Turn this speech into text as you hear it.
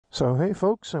So hey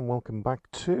folks, and welcome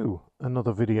back to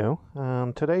another video,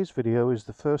 and today's video is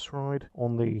the first ride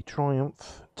on the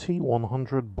Triumph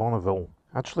T100 Bonneville.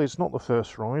 Actually, it's not the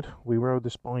first ride. We rode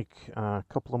this bike a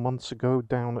couple of months ago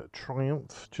down at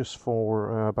Triumph just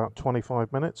for about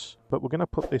 25 minutes, but we're going to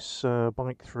put this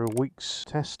bike through a week's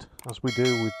test, as we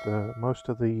do with most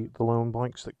of the loan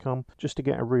bikes that come, just to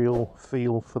get a real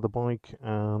feel for the bike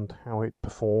and how it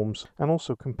performs, and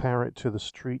also compare it to the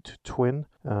Street Twin,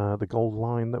 the gold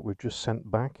line that we've just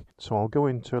sent back. So I'll go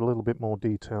into a little bit more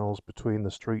details between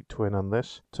the Street Twin and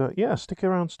this. So yeah, stick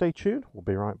around, stay tuned, we'll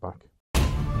be right back.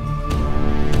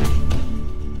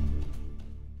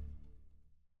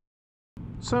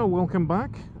 So welcome back,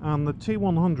 and the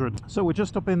T100. So we're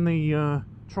just up in the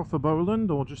Trough of Bowland,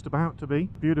 or just about to be.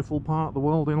 Beautiful part of the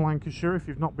world in Lancashire if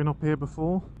you've not been up here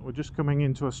before. We're just coming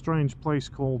into a strange place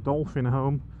called Dolphin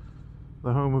Home,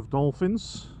 the home of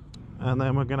dolphins, and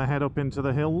then we're going to head up into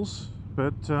the hills.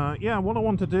 But yeah, what I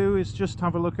want to do is just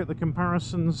have a look at the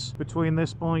comparisons between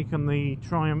this bike and the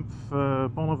Triumph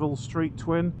Bonneville Street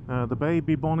Twin, the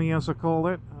baby Bonnie as I call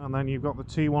it, and then you've got the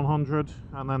T100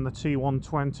 and then the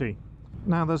T120.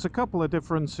 Now there's a couple of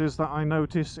differences that I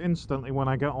notice instantly when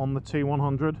I get on the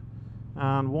T100,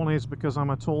 and one is because I'm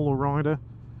a taller rider,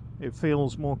 it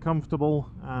feels more comfortable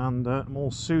and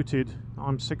more suited.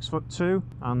 I'm 6'2"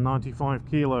 and 95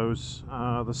 kilos.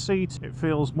 The seat, it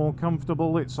feels more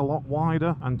comfortable, it's a lot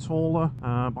wider and taller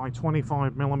by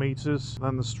 25 millimeters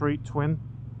than the Street Twin.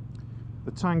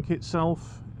 The tank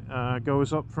itself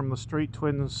goes up from the Street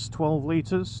Twin's 12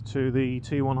 litres to the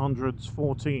T100's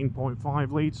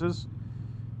 14.5 litres.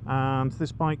 And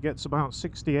this bike gets about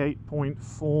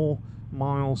 68.4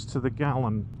 miles to the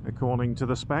gallon according to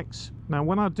the specs. Now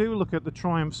when I do look at the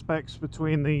Triumph specs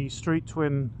between the Street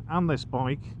Twin and this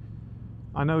bike,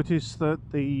 I notice that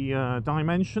the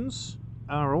dimensions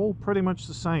are all pretty much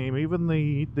the same, even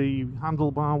the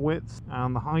handlebar width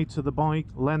and the height of the bike,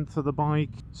 length of the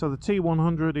bike. So the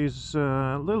T100 is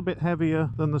a little bit heavier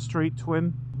than the Street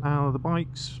Twin. Now the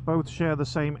bikes both share the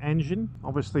same engine,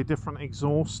 obviously different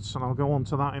exhausts, and I'll go on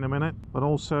to that in a minute, but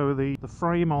also the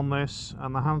frame on this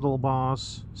and the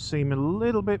handlebars seem a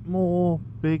little bit more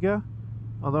bigger,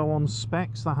 although on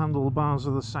specs the handlebars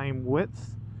are the same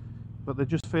width, but they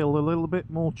just feel a little bit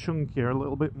more chunkier, a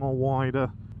little bit more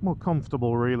wider, more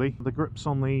comfortable really. The grips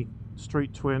on the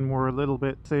Street Twin were a little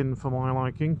bit thin for my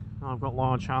liking. I've got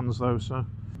large hands though, so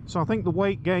I think the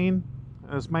weight gain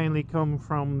has mainly come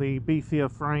from the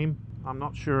beefier frame. I'm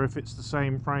not sure if it's the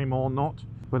same frame or not,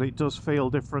 but it does feel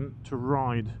different to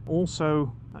ride.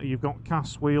 Also, you've got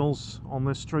cast wheels on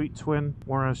this Street Twin,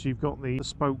 whereas you've got the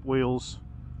spoke wheels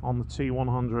on the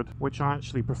T100, which I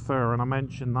actually prefer, and I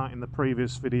mentioned that in the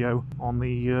previous video on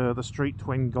the Street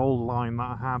Twin Gold line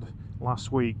that I had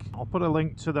last week. I'll put a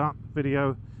link to that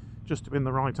video just in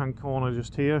the right hand corner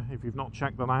just here if you've not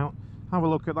checked that out. Have a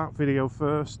look at that video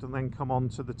first and then come on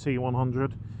to the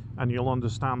T100 and you'll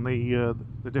understand the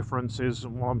differences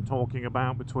and what I'm talking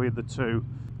about between the two.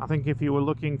 I think if you were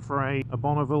looking for a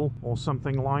Bonneville or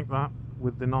something like that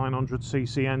with the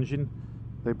 900cc engine,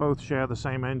 they both share the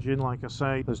same engine. Like I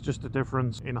say, there's just a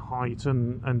difference in height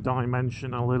and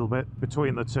dimension a little bit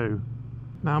between the two.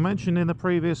 Now I mentioned in the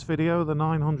previous video the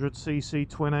 900cc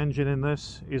twin engine in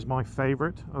this is my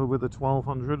favourite over the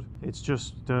 1200. It's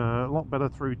just a lot better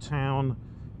through town.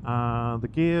 The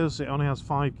gears, it only has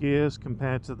 5 gears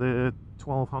compared to the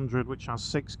 1200 which has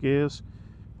 6 gears,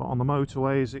 but on the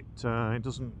motorways it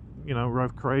doesn't, you know,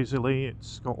 rev crazily.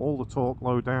 It's got all the torque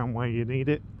low down where you need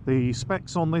it. The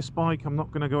specs on this bike, I'm not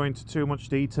going to go into too much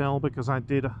detail because I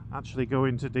did actually go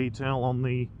into detail on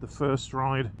the first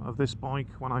ride of this bike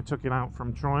when I took it out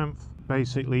from Triumph.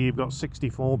 Basically you've got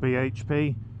 64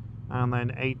 bhp and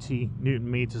then 80 newton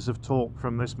meters of torque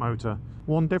from this motor.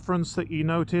 One difference that you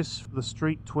notice, the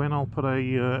Street Twin, I'll put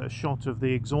a shot of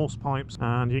the exhaust pipes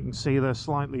and you can see they're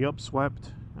slightly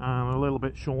upswept and a little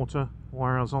bit shorter,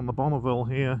 whereas on the Bonneville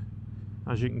here,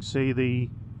 as you can see, the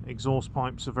exhaust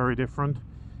pipes are very different,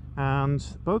 and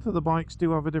both of the bikes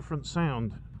do have a different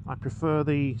sound. I prefer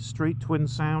the Street Twin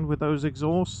sound with those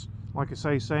exhausts. Like I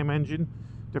say, same engine,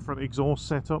 different exhaust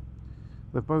setup.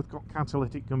 They've both got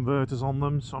catalytic converters on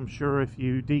them, so I'm sure if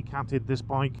you decatted this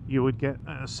bike you would get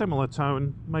a similar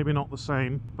tone, maybe not the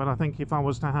same, but I think if I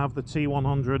was to have the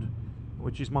T100,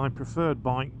 which is my preferred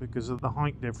bike because of the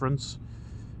height difference,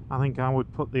 I think I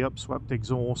would put the upswept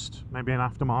exhaust, maybe an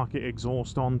aftermarket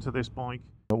exhaust, onto this bike.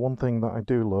 The one thing that I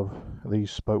do love are these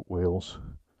spoke wheels.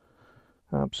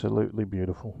 Absolutely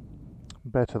beautiful.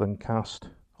 Better than cast.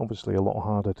 Obviously a lot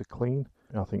harder to clean.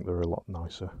 I think they're a lot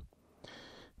nicer.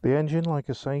 The engine, like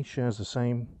I say, shares the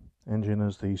same engine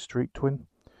as the Street Twin.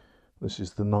 This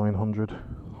is the 900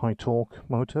 high torque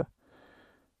motor,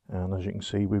 and as you can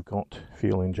see we've got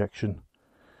fuel injection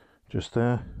just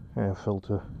there, air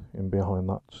filter in behind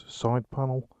that side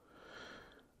panel.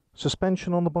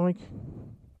 Suspension on the bike,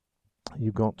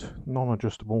 you've got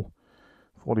non-adjustable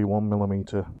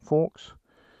 41mm forks,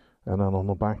 and then on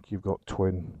the back you've got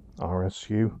twin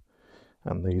RSU,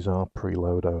 and these are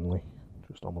preload only,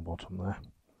 just on the bottom there.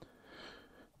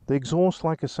 The exhaust,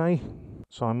 like I say,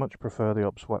 so I much prefer the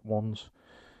upswept ones,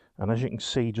 and as you can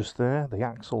see just there, the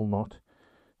axle nut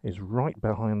is right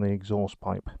behind the exhaust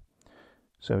pipe.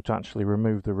 So to actually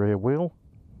remove the rear wheel,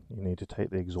 you need to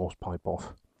take the exhaust pipe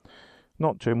off.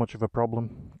 Not too much of a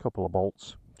problem, a couple of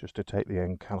bolts just to take the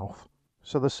end can off.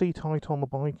 So the seat height on the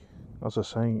bike, as I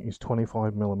say, is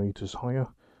 25mm higher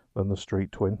than the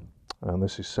Street Twin, and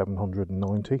this is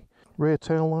 790. Rear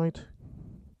tail light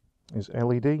is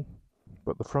LED,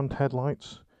 but the front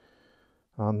headlights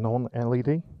are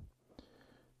non-LED,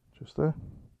 just there,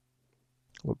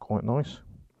 look quite nice.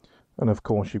 And of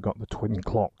course you've got the twin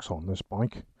clocks on this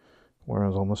bike,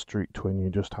 whereas on the Street Twin you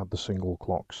just had the single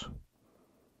clocks.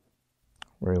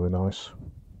 Really nice.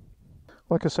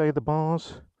 Like I say, the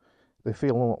bars, they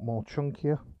feel a lot more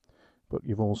chunkier, but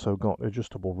you've also got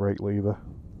adjustable brake lever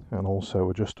and also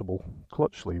adjustable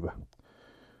clutch lever,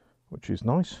 which is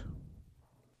nice.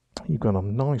 You've got a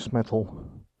nice metal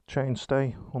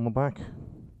chainstay on the back,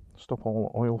 stop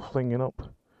all oil flinging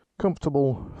up.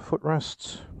 Comfortable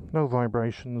footrests, no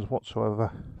vibrations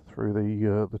whatsoever through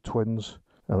the twins,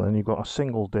 and then you've got a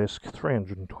single disc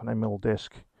 320mm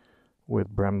disc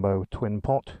with Brembo twin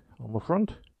pot on the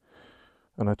front,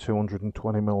 and a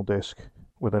 220mm disc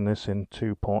with a Nissin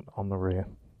 2-pot on the rear.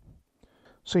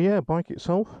 So yeah, bike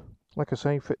itself, like I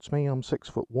say, fits me. I'm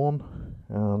 6'1",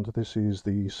 and this is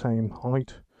the same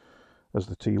height as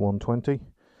the T120.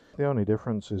 The only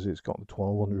difference is it's got the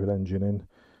 1200 engine in,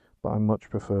 but I much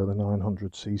prefer the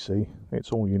 900cc.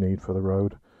 It's all you need for the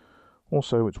road.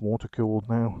 Also, it's water cooled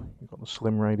now. You've got the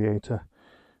slim radiator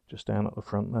just down at the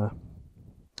front there.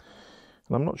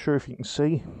 And I'm not sure if you can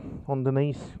see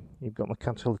underneath, you've got the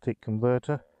catalytic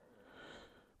converter,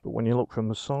 but when you look from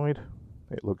the side,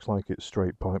 it looks like it's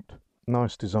straight piped.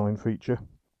 Nice design feature.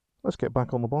 Let's get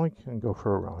back on the bike and go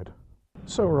for a ride.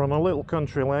 So we're on a little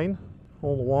country lane,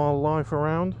 all the wildlife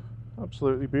around.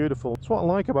 Absolutely beautiful. That's what I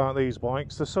like about these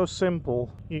bikes. They're so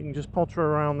simple. You can just potter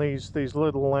around these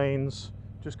little lanes,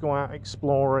 just go out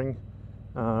exploring.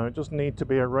 It doesn't need to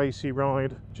be a racy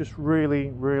ride. Just really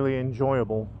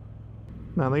enjoyable.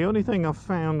 Now the only thing I've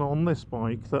found on this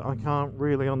bike that I can't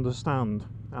really understand,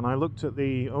 and I looked at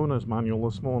the owner's manual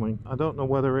this morning, I don't know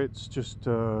whether it's just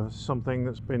something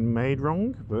that's been made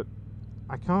wrong, but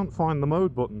I can't find the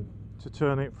mode button to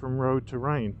turn it from road to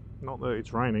rain. Not that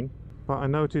it's raining, but I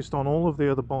noticed on all of the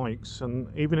other bikes, and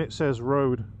even it says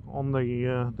road on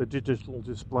the digital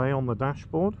display on the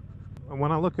dashboard, and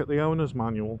when I look at the owner's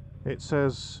manual, it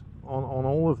says on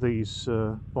all of these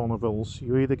Bonnevilles,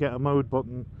 you either get a mode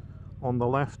button on the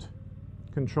left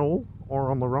control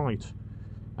or on the right,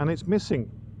 and it's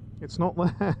missing. It's not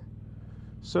there.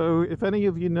 So if any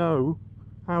of you know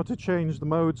how to change the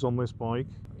modes on this bike,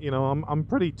 you know, I'm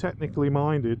pretty technically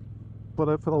minded,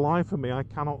 but for the life of me I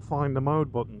cannot find the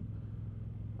mode button,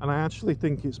 and I actually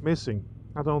think it's missing.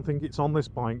 I don't think it's on this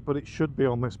bike, but it should be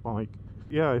on this bike.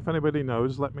 Yeah, if anybody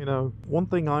knows, let me know. One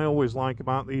thing I always like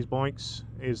about these bikes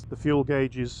is the fuel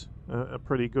gauges are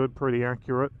pretty good, pretty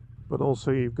accurate, but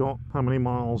also you've got how many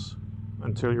miles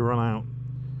until you run out,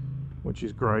 which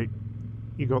is great.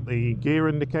 You've got the gear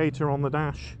indicator on the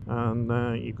dash,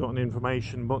 and you've got an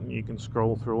information button. You can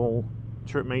scroll through all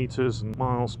trip meters and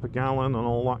miles per gallon and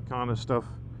all that kind of stuff.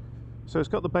 So it's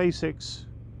got the basics,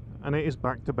 and it is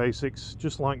back to basics,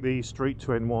 just like the Street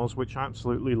Twin was, which I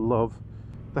absolutely love.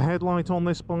 The headlight on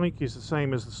this bike is the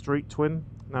same as the Street Twin.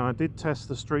 Now I did test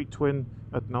the Street Twin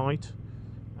at night,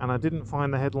 and I didn't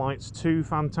find the headlights too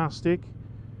fantastic,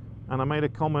 and I made a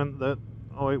comment that,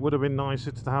 oh, it would have been nicer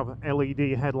to have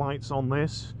LED headlights on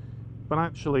this, but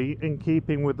actually, in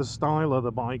keeping with the style of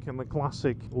the bike and the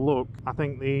classic look, I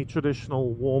think the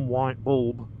traditional warm white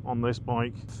bulb on this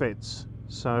bike fits.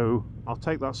 So I'll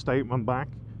take that statement back,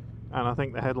 and I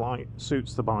think the headlight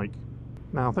suits the bike.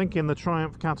 Now I think in the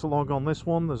Triumph catalogue on this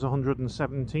one there's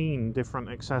 117 different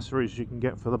accessories you can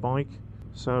get for the bike,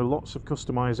 so lots of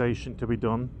customization to be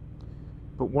done.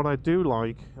 But what I do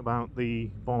like about the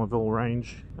Bonneville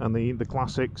range and the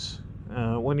classics,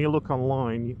 when you look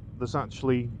online, there's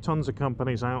actually tons of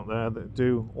companies out there that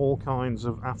do all kinds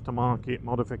of aftermarket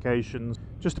modifications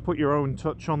just to put your own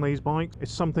touch on these bikes.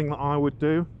 It's something that I would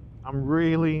do. I'm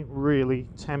really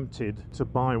tempted to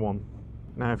buy one.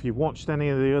 Now if you've watched any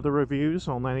of the other reviews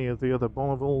on any of the other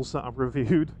Bonnevilles that I've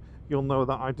reviewed, you'll know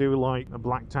that I do like a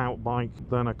blacked out bike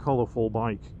than a colourful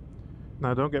bike.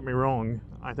 Now don't get me wrong,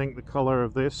 I think the colour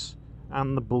of this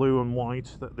and the blue and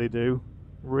white that they do,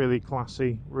 really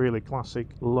classy, really classic,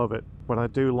 love it. But I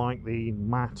do like the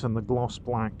matte and the gloss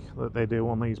black that they do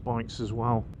on these bikes as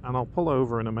well. And I'll pull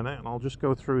over in a minute and I'll just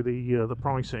go through the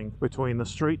pricing between the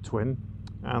Street Twin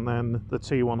and then the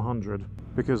T100,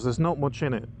 because there's not much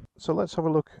in it. So let's have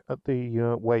a look at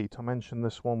the weight. I mentioned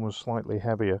this one was slightly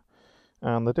heavier,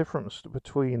 and the difference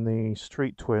between the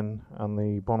Street Twin and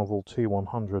the Bonneville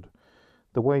T100,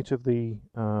 the weight of the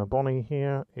Bonnie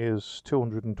here is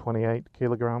 228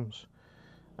 kilograms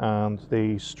and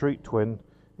the Street Twin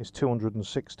is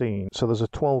 216, so there's a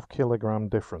 12 kilogram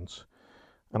difference.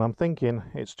 And I'm thinking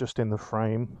it's just in the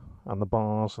frame and the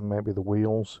bars and maybe the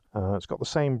wheels. It's got the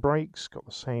same brakes, got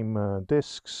the same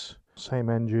discs, same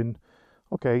engine.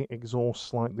 Okay, exhaust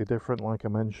slightly different like I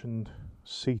mentioned.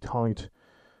 Seat height,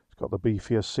 it's got the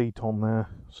beefier seat on there,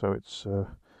 so it's a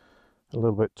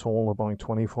little bit taller by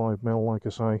 25mm like I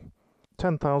say.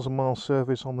 10,000 mile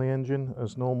service on the engine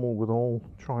as normal with all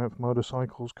Triumph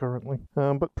motorcycles currently.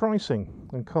 But pricing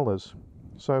and colours.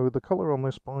 So the colour on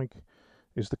this bike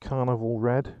is the Carnival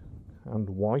red and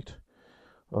white,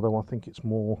 although I think it's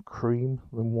more cream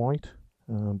than white,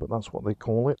 but that's what they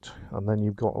call it. And then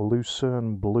you've got a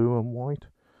Lucerne blue and white,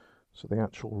 so the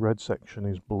actual red section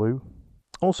is blue.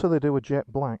 Also they do a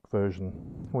jet black version,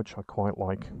 which I quite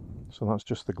like, so that's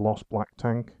just the gloss black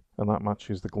tank, and that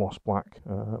matches the gloss black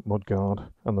mudguard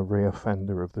and the rear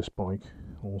fender of this bike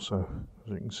also,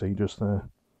 as you can see just there.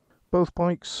 Both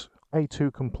bikes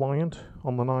A2 compliant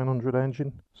on the 900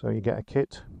 engine, so you get a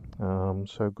kit,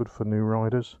 so good for new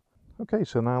riders. Okay,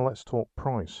 so now let's talk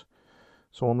price.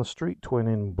 So on the Street Twin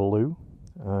in blue,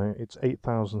 it's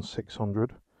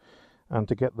 8,600, and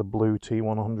to get the blue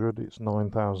T100 it's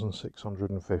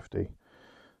 9,650.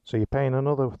 So you're paying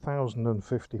another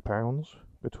 £1,050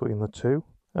 between the two.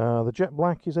 The jet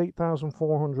black is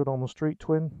 8,400 on the Street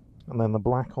Twin, and then the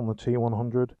black on the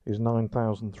T100 is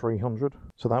 9,300.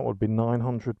 So that would be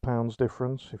 £900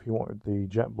 difference if you wanted the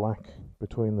jet black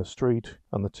between the Street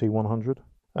and the T100.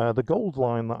 The gold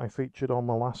line that I featured on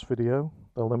the last video,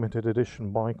 the limited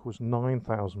edition bike, was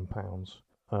 £9,000.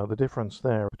 The difference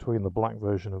there between the black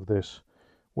version of this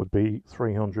would be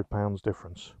 £300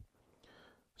 difference.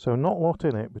 So not a lot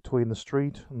in it between the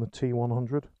Street and the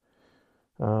T100.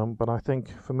 But I think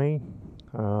for me,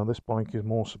 this bike is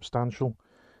more substantial.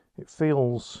 It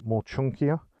feels more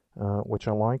chunkier, which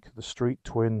I like. The Street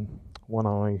Twin, when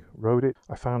I rode it,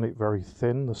 I found it very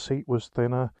thin. The seat was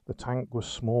thinner, the tank was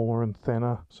smaller and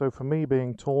thinner. So for me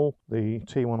being tall, the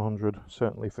T100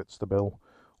 certainly fits the bill.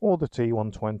 Or the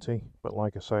T120, but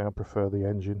like I say, I prefer the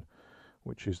engine,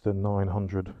 which is the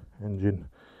 900 engine,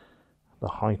 the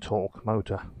high torque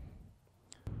motor.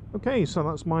 Okay, so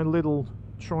that's my little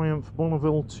Triumph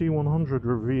Bonneville T100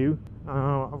 review.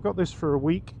 I've got this for a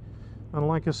week, and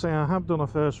like I say, I have done a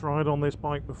first ride on this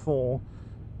bike before,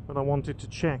 but I wanted to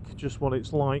check just what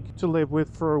it's like to live with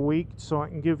for a week, so I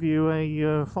can give you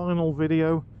a final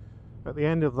video at the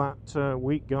end of that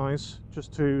week, guys,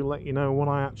 just to let you know what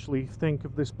I actually think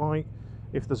of this bike,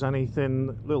 if there's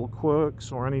anything, little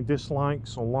quirks or any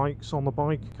dislikes or likes on the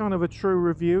bike. Kind of a true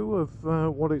review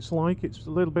of what it's like. It's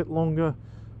a little bit longer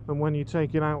than when you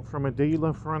take it out from a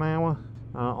dealer for an hour.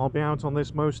 I'll be out on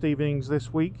this most evenings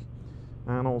this week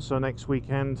and also next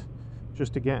weekend,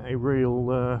 just to get a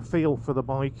real feel for the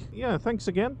bike. Yeah, thanks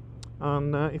again,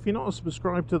 and if you're not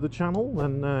subscribed to the channel,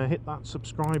 then hit that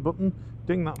subscribe button,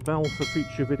 ding that bell for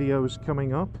future videos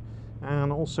coming up.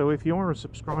 And also, if you are a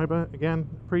subscriber, again,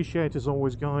 appreciate as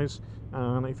always, guys.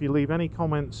 And if you leave any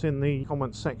comments in the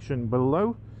comment section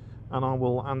below, and I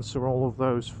will answer all of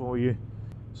those for you.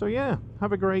 So yeah,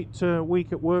 have a great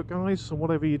week at work, guys, or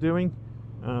whatever you're doing,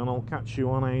 and I'll catch you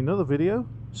on another video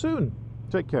soon.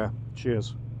 Take care.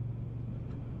 Cheers.